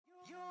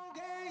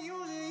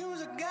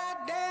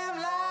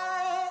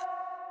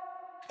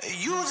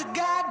Use a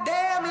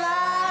goddamn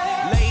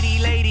lie.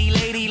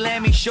 Lady,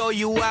 let me show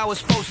you how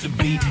it's supposed to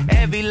be.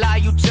 Every lie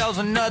you tell's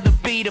another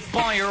beat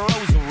upon your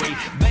rosary.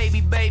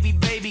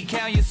 Baby,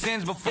 count your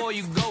sins before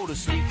you go to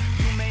sleep.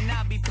 You may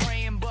not be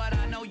praying, but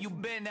I know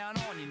you've been down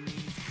on your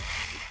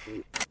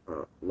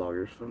knees.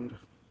 Lawyers Fund.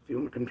 If you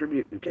want to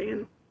contribute, you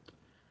can.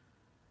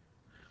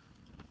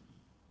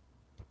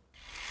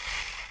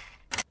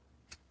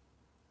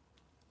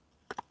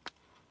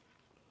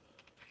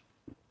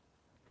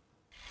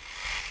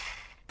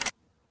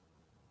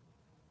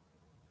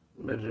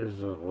 But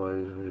as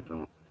always, we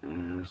don't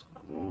ask,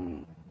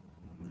 won't,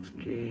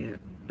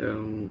 can't,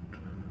 don't,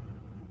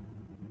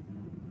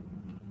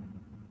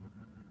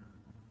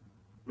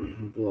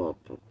 blah,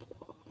 blah,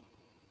 blah.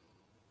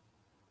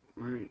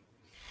 Right.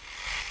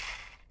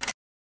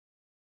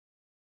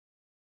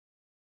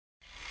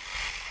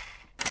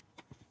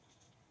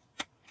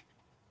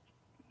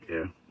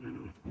 Yeah, I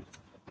know.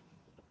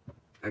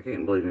 I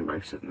can't believe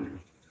anybody's sitting there.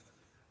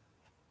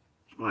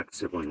 Like a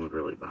sibling would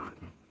really buy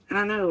it. And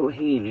I know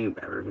he knew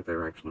better that they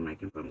were actually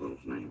making fun of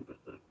Little's name, but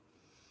the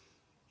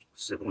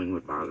sibling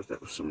would buy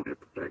that was some way to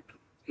protect.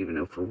 Even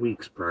though for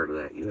weeks prior to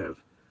that, you have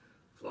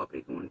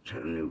Floppy going to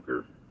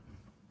Chattanooga.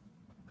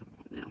 Come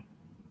on now.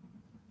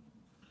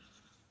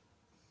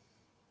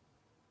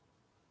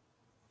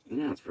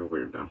 Yeah, it's real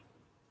weird though.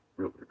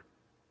 Real weird.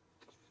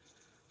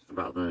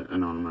 About the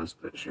anonymous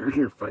but sharing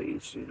your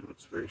face, you know,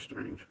 it's very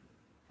strange.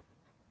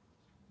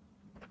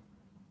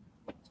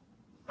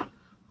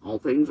 All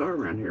things are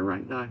around here,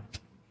 right, Di?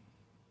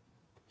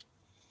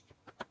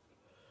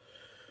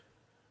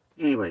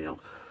 Anyway, else.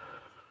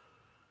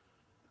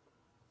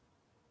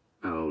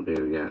 Oh,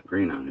 dude, yeah,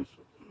 Green Eyes.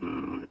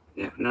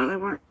 Yeah, no, they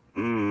weren't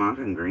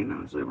mocking Green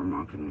Eyes. They were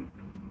mocking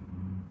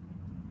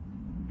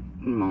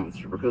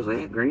Monster because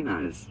they had Green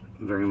Eyes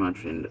very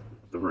much in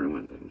the room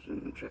and things,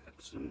 in the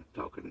chats and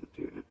talking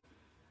to it.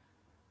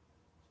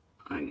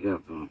 I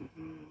have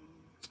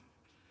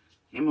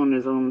him on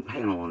his own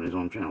panel on his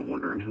own channel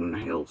wondering who in the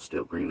hell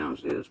still Green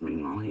Eyes is.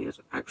 Meanwhile, he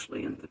is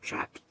actually in the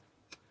chat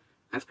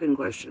asking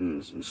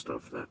questions and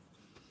stuff that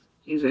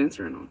he's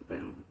answering on the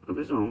panel of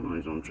his own on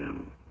his own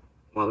channel.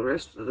 While the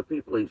rest of the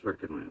people he's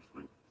working with,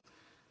 like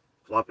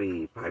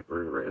Floppy,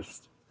 Piper, the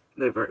rest,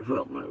 they very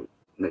well know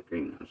that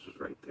Green Eyes is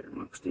right there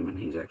amongst him and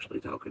he's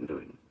actually talking to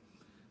him.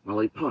 While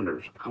he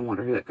ponders, I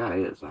wonder who that guy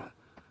is.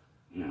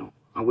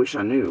 I wish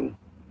I knew.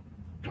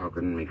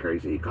 Talking to me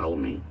crazy,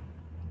 calling me.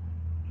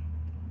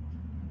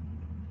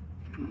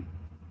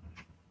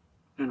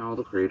 And all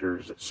the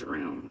creators that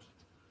surround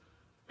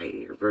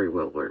A are very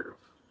well aware of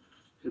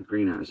who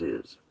Green Eyes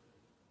is.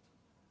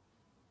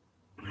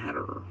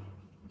 Hatter,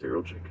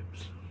 Daryl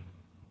Jacobs.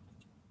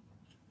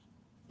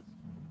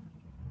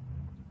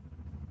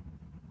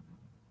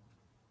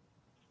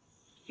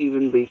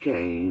 Even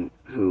BK,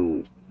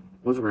 who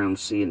was around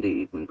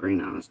C&D when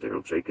Green Eyes,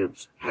 Daryl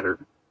Jacobs, Hatter,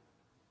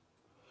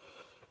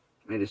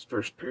 made his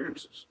first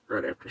appearances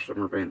right after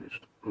Summer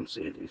vanished on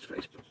C&D's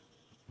Facebook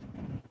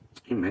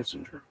in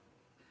Messenger,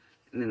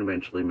 and then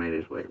eventually made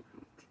his way around.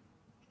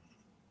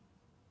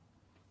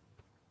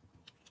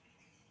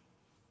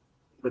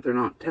 But they're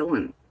not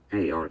telling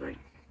A, are they?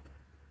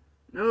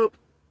 Nope.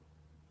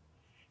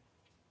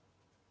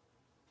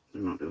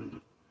 They're not doing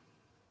that.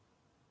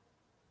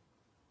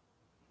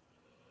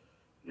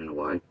 You know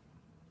why?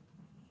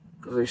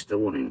 Because they still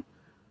want him,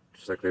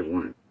 just like they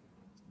wanted.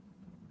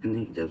 And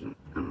he doesn't.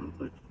 I don't know,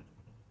 but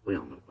we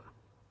all know why.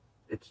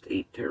 It's to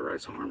eat,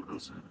 terrorize, harm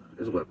us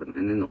as a weapon,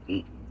 and then they'll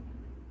eat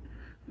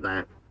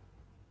that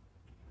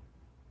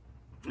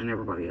and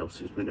everybody else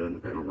who's been doing the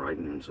panel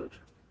riding and such.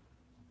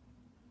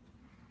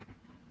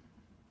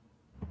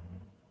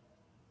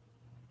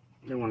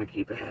 They want to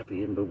keep it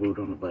happy and boo-booed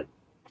on the butt.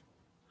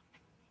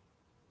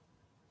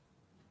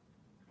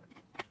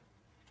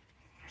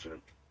 So,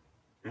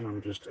 and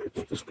I'm just,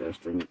 it's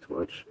disgusting to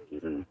watch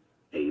even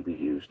A be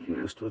used and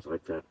messed with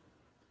like that.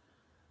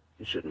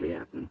 It shouldn't be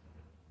happening.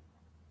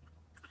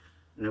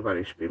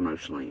 Nobody should be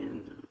emotionally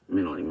and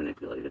mentally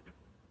manipulated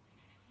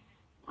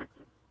like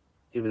that.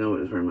 Even though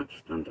it was very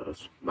much done to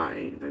us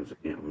by things,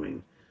 you know, I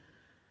mean,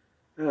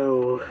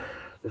 oh,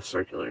 the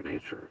circular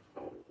nature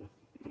of all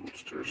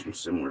monsters and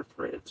similar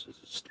threads is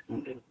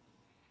astounding,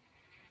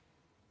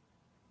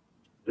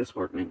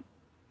 disheartening,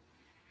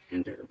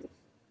 and terrible.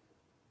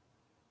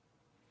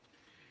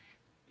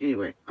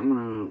 Anyway, I'm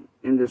gonna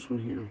end this one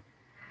here.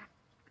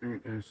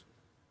 Alright, guys.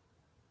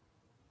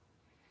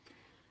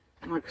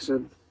 And like I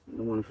said,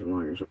 the one for the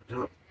lawyers up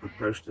top, I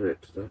posted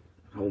it to the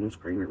home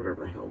screen or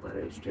whatever the hell that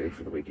is too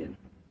for the weekend.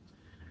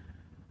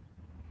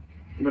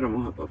 But I'm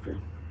gonna hop up here.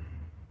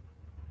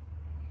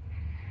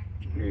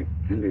 Alright,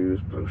 and he was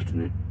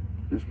posting it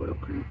as well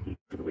currently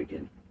for the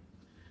weekend.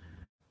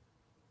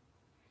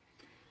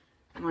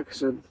 And like I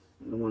said,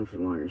 the one for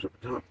the lawyers up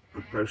top,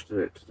 I posted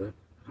it to the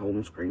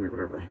home screen or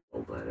whatever the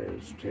hell that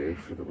is too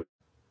for the weekend.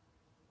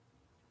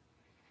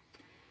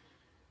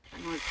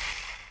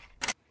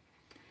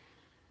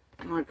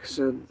 And like I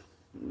said,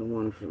 the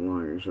one for the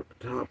lawyers up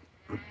top,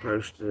 I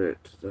posted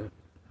it to the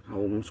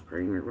home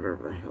screen or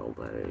whatever the hell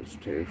that is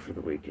too for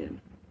the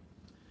weekend.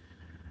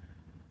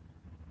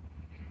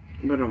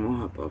 But I'm gonna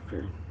hop off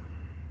here.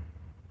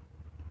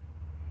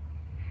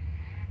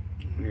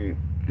 Right,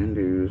 and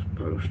is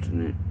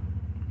posting it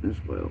as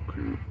well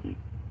currently.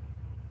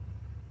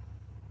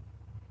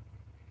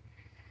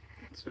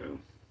 So,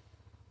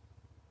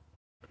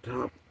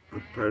 top,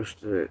 I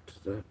posted it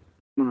to the.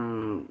 I'm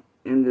gonna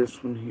end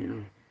this one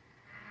here.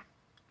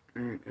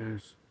 Alright,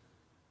 guys.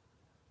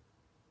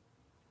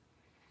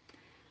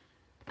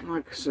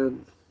 Like I said,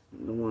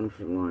 the one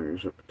for the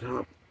lawyers up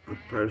top, I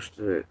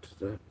posted it to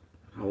the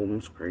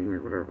home screen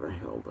or whatever the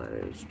hell that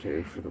is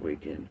too for the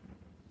weekend.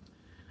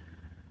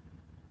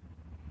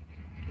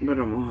 But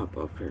I'm gonna hop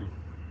off here.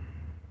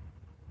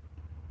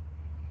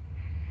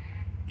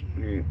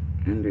 Alright,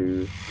 and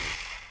do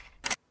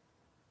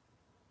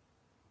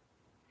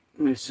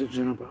message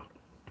in about.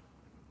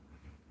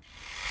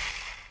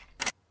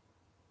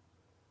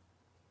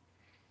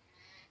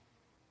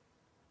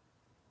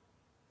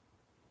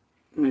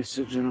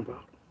 Message in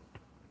about.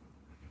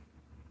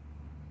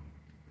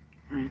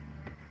 Right.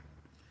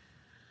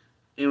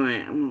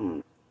 Anyway, I'm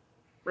gonna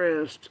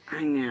rest,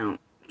 hang out,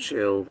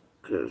 chill,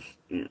 because,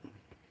 you know,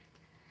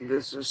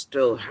 this is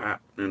still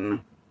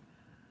happening.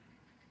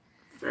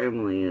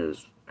 Family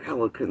is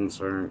hella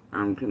concerned.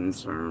 I'm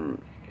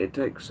concerned. It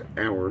takes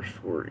hours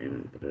for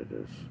it, but it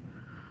is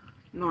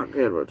not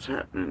good what's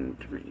happening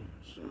to me.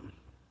 So,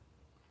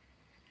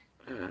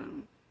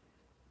 I'm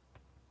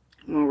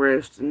gonna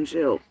rest and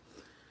chill.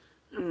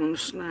 I'm gonna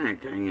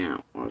snack, hang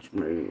out, watch a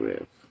movie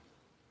with.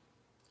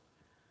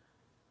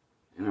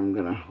 And I'm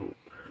gonna hope.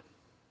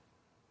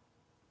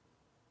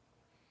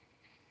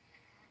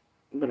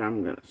 But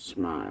I'm gonna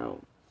smile.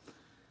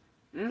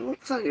 And it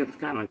looks like it's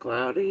kind of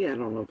cloudy. I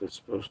don't know if it's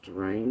supposed to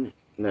rain.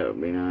 That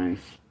would be nice.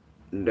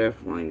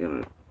 Definitely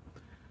gonna,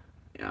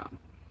 yeah.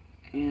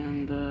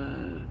 And,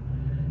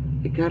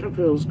 it kind of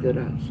feels good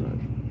outside.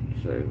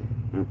 So,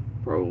 I'm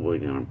probably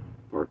gonna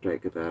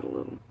partake of that a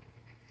little.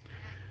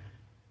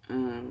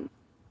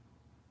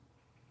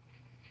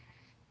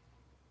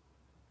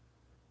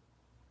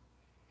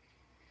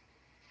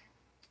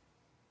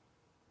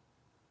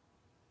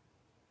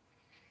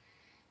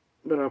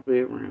 But I'll be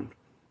around.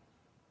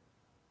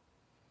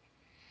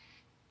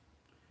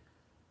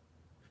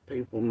 If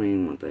people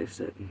mean what they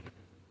said.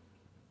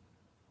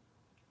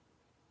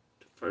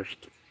 The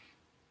first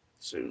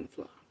soon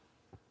fly.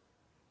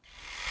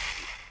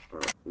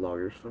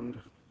 Lawyers Fund.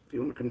 If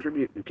you want to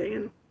contribute, you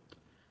can.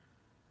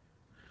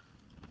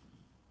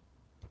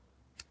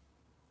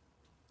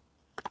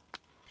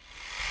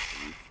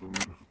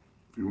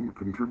 If you want to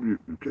contribute,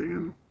 you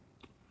can.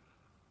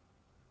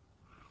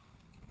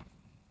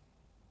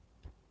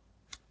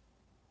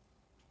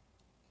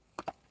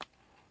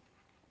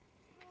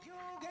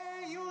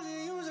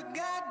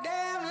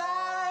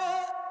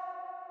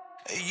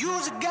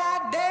 Use a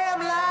goddamn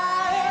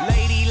lie.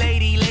 Lady,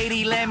 lady,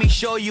 lady, let me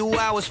show you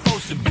how it's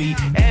supposed to be.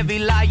 Every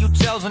lie you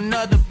tell's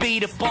another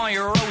beat upon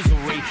your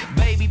rosary.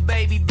 Baby,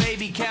 baby,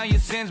 baby, count your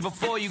sins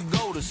before you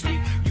go to sleep.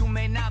 You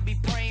may not be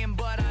praying,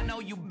 but I know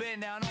you've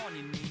been down on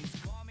your knees.